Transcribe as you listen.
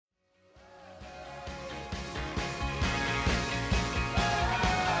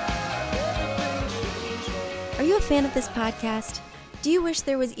you a fan of this podcast? Do you wish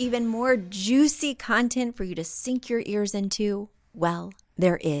there was even more juicy content for you to sink your ears into? Well,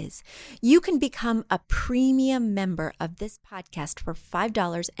 there is. You can become a premium member of this podcast for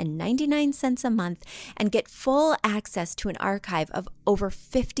 $5.99 a month and get full access to an archive of over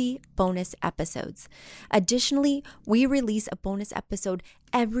 50 bonus episodes. Additionally, we release a bonus episode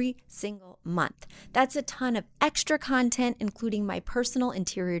every single month. That's a ton of extra content, including my personal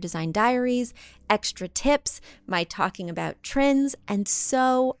interior design diaries, extra tips, my talking about trends, and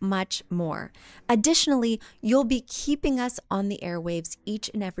so much more. Additionally, you'll be keeping us on the airwaves each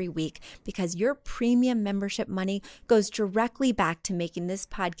and every week because your premium membership money goes directly back to making this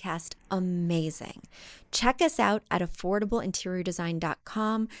podcast amazing. Check us out at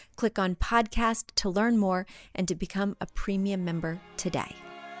affordableinteriordesign.com. Click on podcast to learn more and to become a premium member today.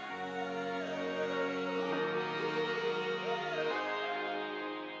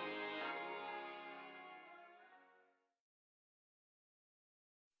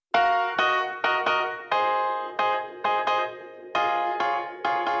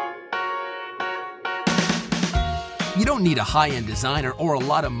 You don't need a high-end designer or a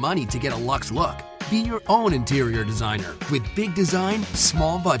lot of money to get a luxe look. Be your own interior designer with big design,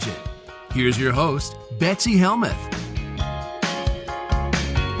 small budget. Here's your host, Betsy Helmuth.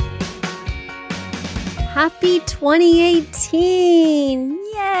 Happy 2018!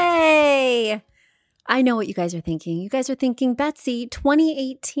 Yay! I know what you guys are thinking. You guys are thinking, Betsy,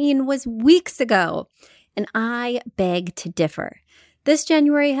 2018 was weeks ago. And I beg to differ. This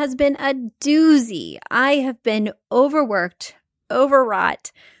January has been a doozy. I have been overworked,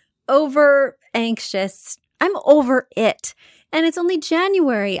 overwrought, over anxious. I'm over it. And it's only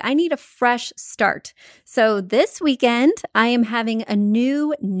January. I need a fresh start. So this weekend, I am having a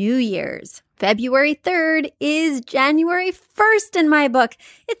New Year's. February 3rd is January 1st in my book.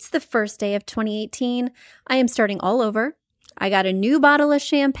 It's the first day of 2018. I am starting all over. I got a new bottle of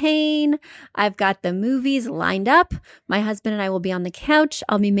champagne. I've got the movies lined up. My husband and I will be on the couch.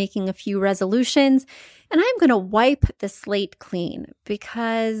 I'll be making a few resolutions. And I'm going to wipe the slate clean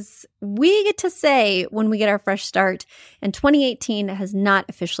because we get to say when we get our fresh start, and 2018 has not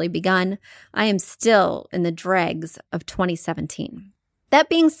officially begun. I am still in the dregs of 2017. That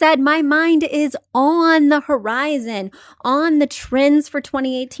being said, my mind is on the horizon, on the trends for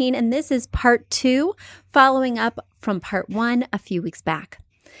 2018, and this is part 2, following up from part 1 a few weeks back.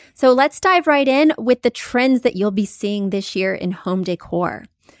 So let's dive right in with the trends that you'll be seeing this year in home decor.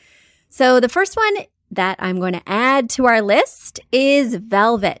 So the first one that I'm going to add to our list is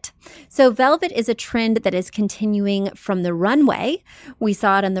velvet. So velvet is a trend that is continuing from the runway. We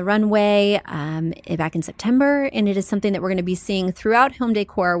saw it on the runway back in September, and it is something that we're going to be seeing throughout home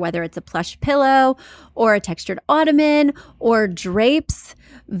decor, whether it's a plush pillow or a textured ottoman or drapes.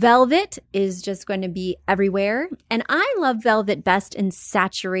 Velvet is just going to be everywhere, and I love velvet best in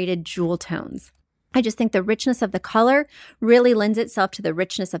saturated jewel tones. I just think the richness of the color really lends itself to the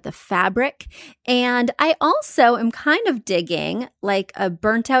richness of the fabric. And I also am kind of digging like a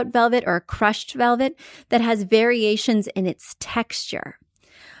burnt out velvet or a crushed velvet that has variations in its texture.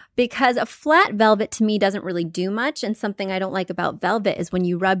 Because a flat velvet to me doesn't really do much. And something I don't like about velvet is when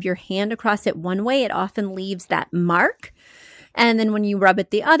you rub your hand across it one way, it often leaves that mark. And then when you rub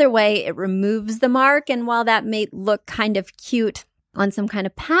it the other way, it removes the mark. And while that may look kind of cute on some kind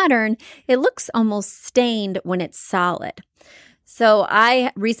of pattern, it looks almost stained when it's solid. So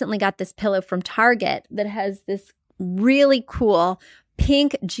I recently got this pillow from Target that has this really cool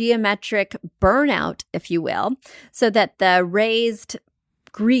pink geometric burnout, if you will, so that the raised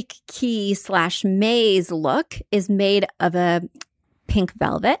Greek key / maze look is made of a pink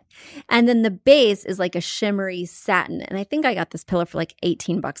velvet. And then the base is like a shimmery satin. And I think I got this pillow for like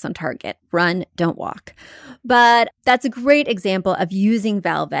 $18 on Target. Run, don't walk. But that's a great example of using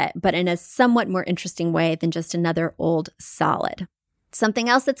velvet, but in a somewhat more interesting way than just another old solid. Something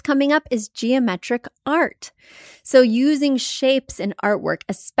else that's coming up is geometric art. So using shapes in artwork,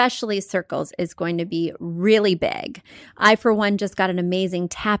 especially circles, is going to be really big. I, for one, just got an amazing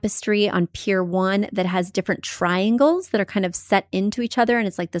tapestry on Pier 1 that has different triangles that are kind of set into each other. And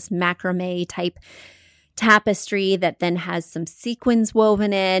it's like this macrame type tapestry that then has some sequins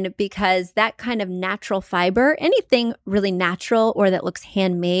woven in, because that kind of natural fiber, anything really natural or that looks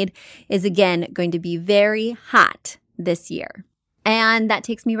handmade, is again going to be very hot this year. And that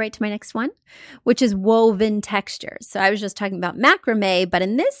takes me right to my next one, which is woven textures. So I was just talking about macrame, but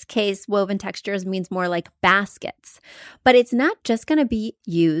in this case, woven textures means more like baskets. But it's not just going to be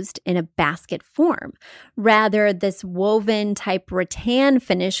used in a basket form. Rather, this woven type rattan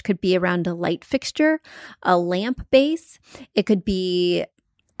finish could be around a light fixture, a lamp base. It could be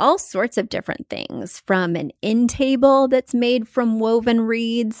all sorts of different things, from an end table that's made from woven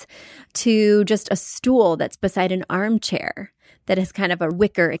reeds to just a stool that's beside an armchair that has kind of a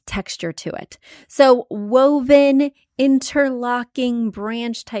wicker texture to it. So woven, interlocking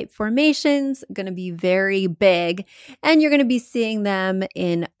branch type formations are going to be very big, and you're going to be seeing them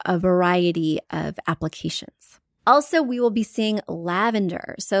in a variety of applications. Also, we will be seeing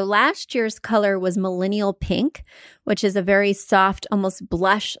lavender. So last year's color was millennial pink, which is a very soft, almost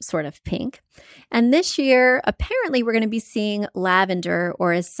blush sort of pink. And this year, apparently, we're going to be seeing lavender,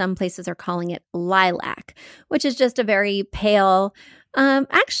 or as some places are calling it, lilac, which is just a very pale,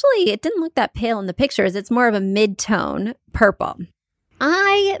 actually, it didn't look that pale in the pictures. It's more of a mid-tone purple.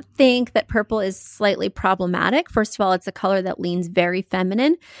 I think that purple is slightly problematic. First of all, it's a color that leans very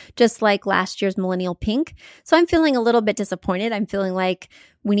feminine, just like last year's millennial pink. So I'm feeling a little bit disappointed. I'm feeling like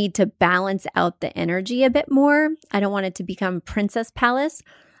we need to balance out the energy a bit more. I don't want it to become Princess Palace.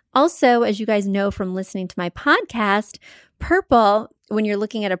 Also, as you guys know from listening to my podcast, purple, when you're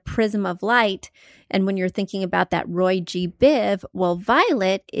looking at a prism of light and when you're thinking about that Roy G. Biv, well,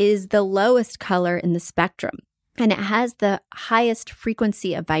 violet is the lowest color in the spectrum. And it has the highest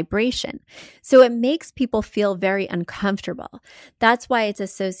frequency of vibration. So it makes people feel very uncomfortable. That's why it's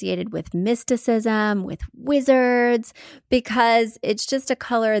associated with mysticism, with wizards, because it's just a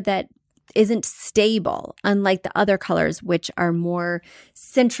color that isn't stable, unlike the other colors, which are more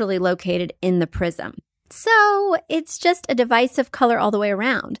centrally located in the prism. So it's just a divisive color all the way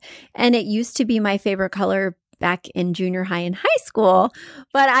around. And it used to be my favorite color back in junior high and high school,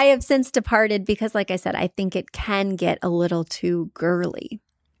 but I have since departed because, like I said, I think it can get a little too girly.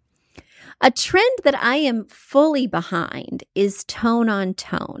 A trend that I am fully behind is tone on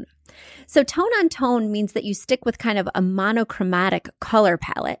tone. So tone on tone means that you stick with kind of a monochromatic color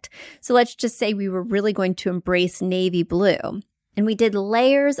palette. So let's just say we were really going to embrace navy blue. And we did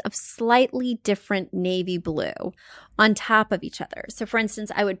layers of slightly different navy blue on top of each other. So for instance,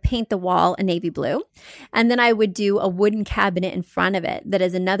 I would paint the wall a navy blue, and then I would do a wooden cabinet in front of it that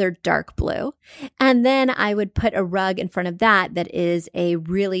is another dark blue. And then I would put a rug in front of that that is a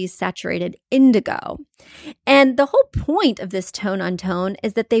really saturated indigo. And the whole point of this tone on tone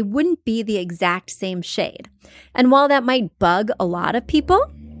is that they wouldn't be the exact same shade. And while that might bug a lot of people,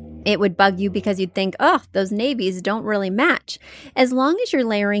 it would bug you because you'd think, oh, those navies don't really match. As long as you're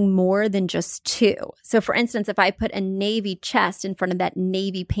layering more than just two. So for instance, if I put a navy chest in front of that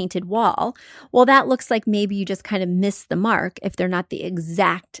navy painted wall, well, that looks like maybe you just kind of missed the mark if they're not the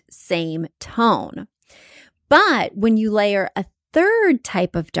exact same tone. But when you layer a third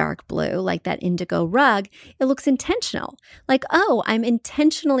type of dark blue, like that indigo rug, it looks intentional. Like, oh, I'm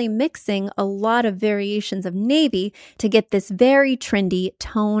intentionally mixing a lot of variations of navy to get this very trendy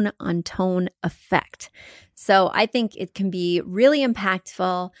tone on tone effect. So I think it can be really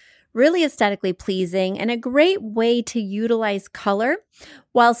impactful, really aesthetically pleasing, and a great way to utilize color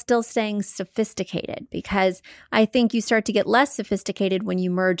while still staying sophisticated, because I think you start to get less sophisticated when you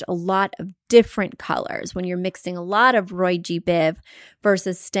merge a lot of different colors, when you're mixing a lot of Roy G. Biv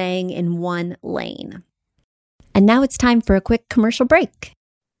versus staying in one lane. And now it's time for a quick commercial break.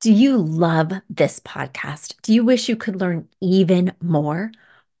 Do you love this podcast? Do you wish you could learn even more?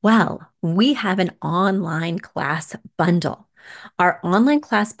 Well, we have an online class bundle. Our online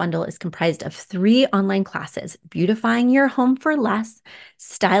class bundle is comprised of 3 online classes: beautifying your home for less,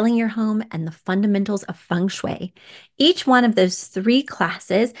 styling your home, and the fundamentals of feng shui. Each one of those 3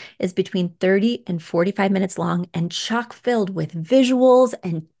 classes is between 30 and 45 minutes long and chock filled with visuals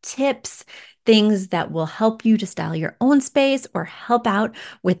and tips, things that will help you to style your own space or help out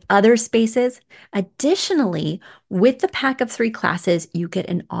with other spaces. Additionally, with the pack of 3 classes, you get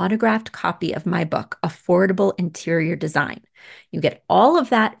an autographed copy of my book, Affordable Interior Design. You get all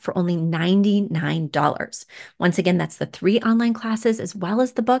of that for only $99. Once again, that's the 3 online classes as well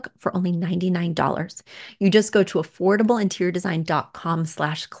as the book for only $99. You just go to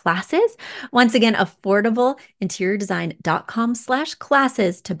affordableinteriordesign.com/classes. Once again,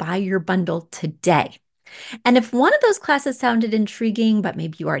 affordableinteriordesign.com/classes to buy your bundle today. And if one of those classes sounded intriguing, but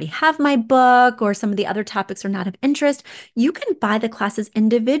maybe you already have my book or some of the other topics are not of interest, you can buy the classes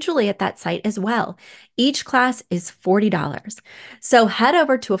individually at that site as well. Each class is $40. So head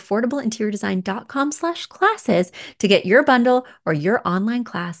over to affordableinteriordesign.com/classes to get your bundle or your online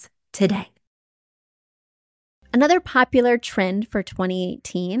class today. Another popular trend for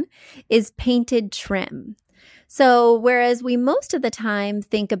 2018 is painted trim. So whereas we most of the time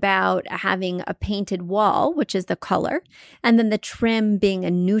think about having a painted wall, which is the color, and then the trim being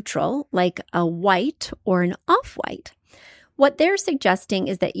a neutral, like a white or an off-white. What they're suggesting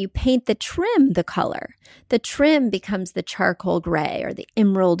is that you paint the trim the color. The trim becomes the charcoal gray or the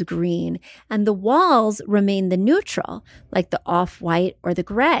emerald green, and the walls remain the neutral, like the off-white or the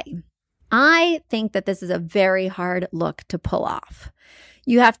gray. I think that this is a very hard look to pull off.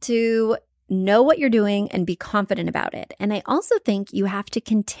 You have to know what you're doing and be confident about it. And I also think you have to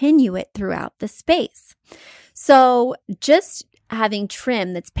continue it throughout the space. So just having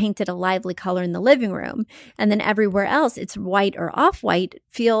trim that's painted a lively color in the living room and then everywhere else it's white or off-white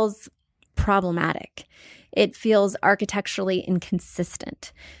feels problematic. It feels architecturally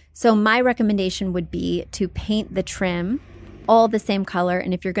inconsistent. So my recommendation would be to paint the trim all the same color.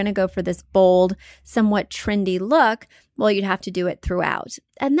 And if you're going to go for this bold, somewhat trendy look, well, you'd have to do it throughout.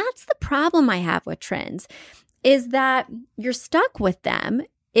 And that's the problem I have with trends, is that you're stuck with them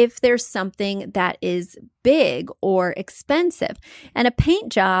if there's something that is big or expensive. And a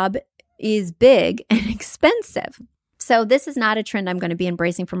paint job is big and expensive. So this is not a trend I'm going to be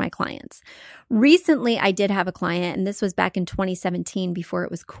embracing for my clients. Recently, I did have a client, and this was back in 2017 before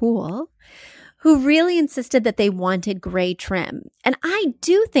it was cool, who really insisted that they wanted gray trim. And I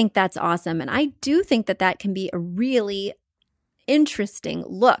do think that's awesome. And I do think that that can be a really interesting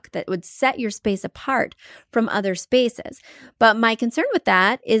look that would set your space apart from other spaces. But my concern with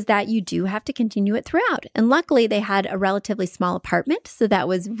that is that you do have to continue it throughout. And luckily, they had a relatively small apartment, so that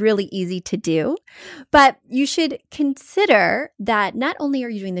was really easy to do. But you should consider that not only are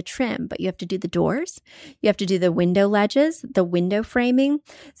you doing the trim, but you have to do the doors, you have to do the window ledges, the window framing.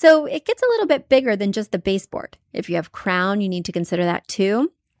 So it gets a little bit bigger than just the baseboard. If you have crown, you need to consider that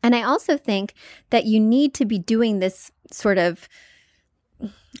too. And I also think that you need to be doing this sort of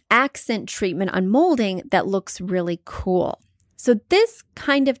accent treatment on molding that looks really cool. So this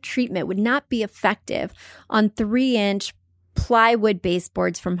kind of treatment would not be effective on 3-inch plywood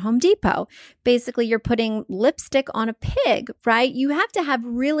baseboards from Home Depot. Basically, you're putting lipstick on a pig, right? You have to have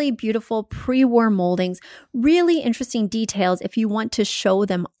really beautiful pre-war moldings, really interesting details if you want to show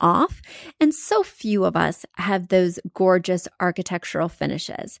them off. And so few of us have those gorgeous architectural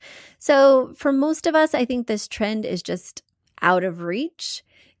finishes. So for most of us, I think this trend is just out of reach.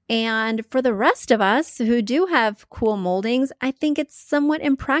 And for the rest of us who do have cool moldings, I think it's somewhat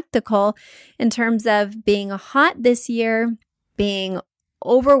impractical in terms of being hot this year, being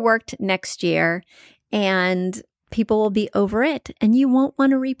overworked next year, and people will be over it and you won't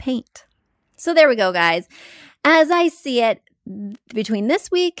want to repaint. So there we go, guys. As I see it, between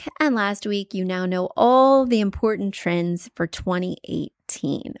this week and last week, you now know all the important trends for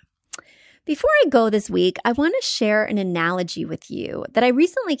 2018. Before I go this week, I want to share an analogy with you that I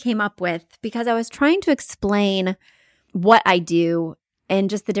recently came up with because I was trying to explain what I do and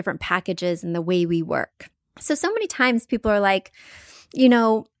just the different packages and the way we work. So many times people are like,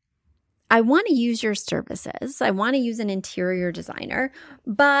 I want to use your services. I want to use an interior designer,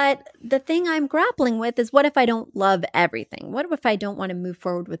 but the thing I'm grappling with is what if I don't love everything? What if I don't want to move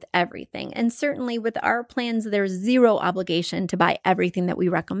forward with everything? And certainly with our plans, there's zero obligation to buy everything that we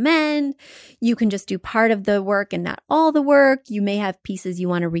recommend. You can just do part of the work and not all the work. You may have pieces you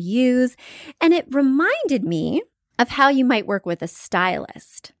want to reuse. And it reminded me of how you might work with a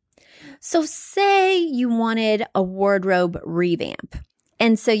stylist. So say you wanted a wardrobe revamp.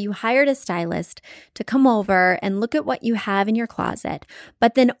 And so you hired a stylist to come over and look at what you have in your closet,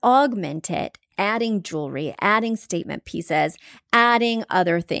 but then augment it, adding jewelry, adding statement pieces, adding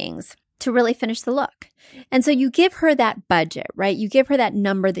other things to really finish the look. And so you give her that budget, right? You give her that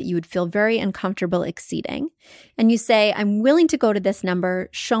number that you would feel very uncomfortable exceeding. And you say, I'm willing to go to this number.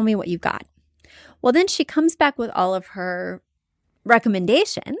 Show me what you've got. Well, then she comes back with all of her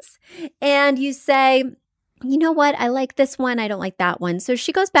recommendations and you say, you know what? I like this one. I don't like that one. So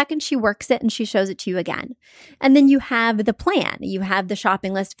she goes back and she works it and she shows it to you again. And then you have the plan. You have the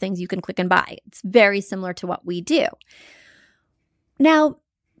shopping list of things you can click and buy. It's very similar to what we do. Now,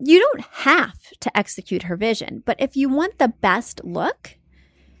 you don't have to execute her vision, but if you want the best look,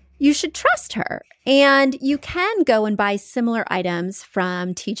 you should trust her. And you can go and buy similar items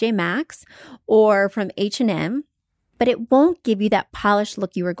from TJ Maxx or from H&M. But it won't give you that polished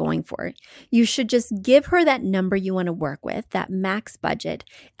look you were going for. You should just give her that number you want to work with, that max budget,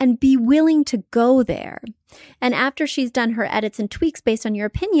 and be willing to go there. And after she's done her edits and tweaks based on your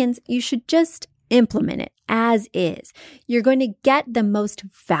opinions, you should just implement it as is. You're going to get the most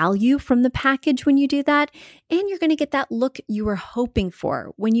value from the package when you do that, and you're going to get that look you were hoping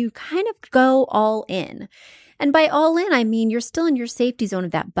for when you kind of go all in. And by all in, I mean you're still in your safety zone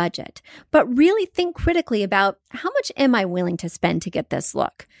of that budget. But really think critically about how much am I willing to spend to get this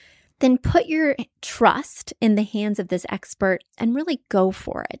look? Then put your trust in the hands of this expert and really go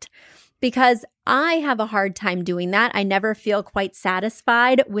for it. because I have a hard time doing that. I never feel quite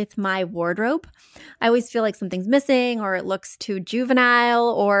satisfied with my wardrobe. I always feel like something's missing, or it looks too juvenile,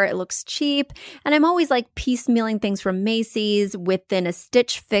 or it looks cheap. And I'm always like piecemealing things from Macy's within a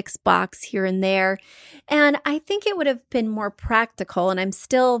Stitch Fix box here and there. And I think it would have been more practical, and I'm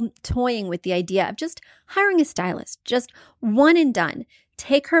still toying with the idea of just hiring a stylist, just one and done.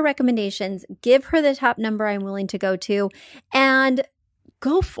 Take her recommendations, give her the top number I'm willing to go to, and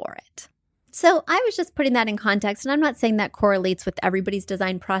go for it. So I was just putting that in context, and I'm not saying that correlates with everybody's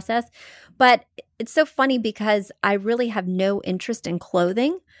design process, but it's so funny because I really have no interest in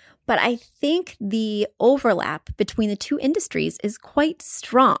clothing, but I think the overlap between the two industries is quite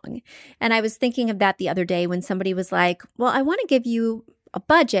strong. And I was thinking of that the other day when somebody was like, well, I want to give you a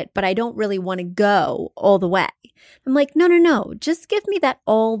budget, but I don't really want to go all the way. I'm like, no, just give me that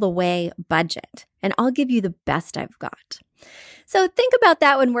all the way budget and I'll give you the best I've got. So think about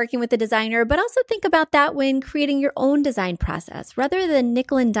that when working with a designer, but also think about that when creating your own design process. Rather than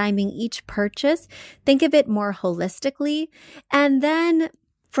nickel and diming each purchase, think of it more holistically, and then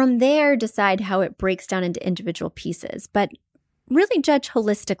from there, decide how it breaks down into individual pieces. But really judge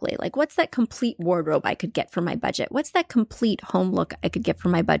holistically, like what's that complete wardrobe I could get for my budget? What's that complete home look I could get for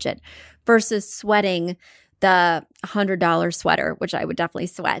my budget versus sweating the $100 sweater, which I would definitely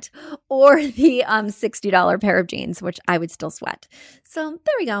sweat, or the $60 pair of jeans, which I would still sweat. So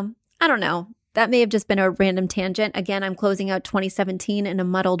there we go. I don't know. That may have just been a random tangent. Again, I'm closing out 2017 in a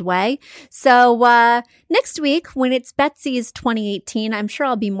muddled way. So next week, when it's Betsy's 2018, I'm sure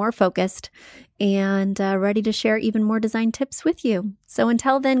I'll be more focused and ready to share even more design tips with you. So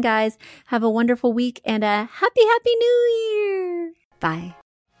until then, guys, have a wonderful week and a happy New Year. Bye.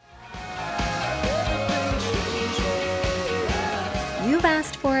 You've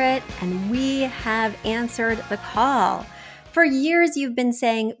asked for it, and we have answered the call. For years, you've been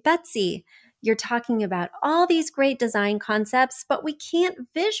saying, Betsy, you're talking about all these great design concepts, but we can't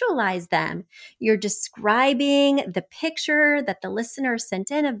visualize them. You're describing the picture that the listener sent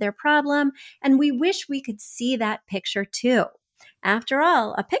in of their problem, and we wish we could see that picture too. After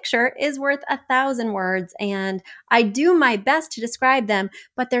all, a picture is worth 1,000 words, and I do my best to describe them,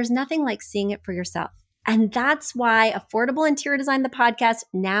 but there's nothing like seeing it for yourself. And that's why Affordable Interior Design, the podcast,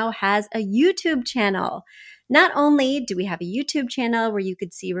 now has a YouTube channel. Not only do we have a YouTube channel where you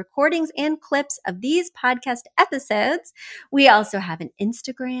could see recordings and clips of these podcast episodes, we also have an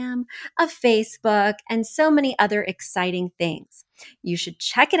Instagram, a Facebook, and so many other exciting things. You should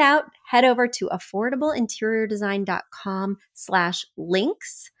check it out. Head over to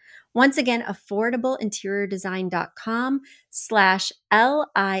affordableinteriordesign.com/links. Once again,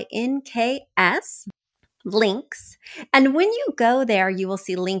 affordableinteriordesign.com/LINKS. links. And when you go there, you will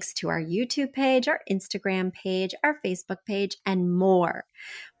see links to our YouTube page, our Instagram page, our Facebook page, and more.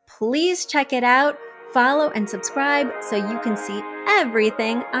 Please check it out, follow and subscribe so you can see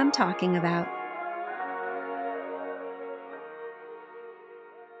everything I'm talking about.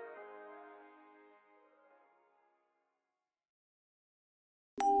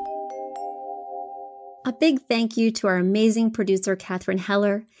 A big thank you to our amazing producer, Catherine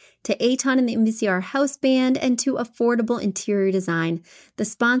Heller, to Aton and the MVCR House Band, and to Affordable Interior Design, the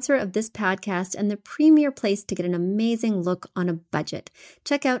sponsor of this podcast and the premier place to get an amazing look on a budget.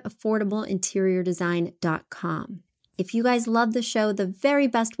 Check out affordableinteriordesign.com. If you guys love the show, the very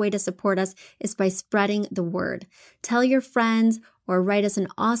best way to support us is by spreading the word. Tell your friends or write us an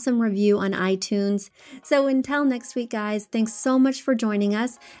awesome review on iTunes. So until next week, guys, thanks so much for joining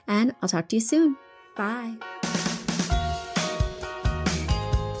us, and I'll talk to you soon. Bye.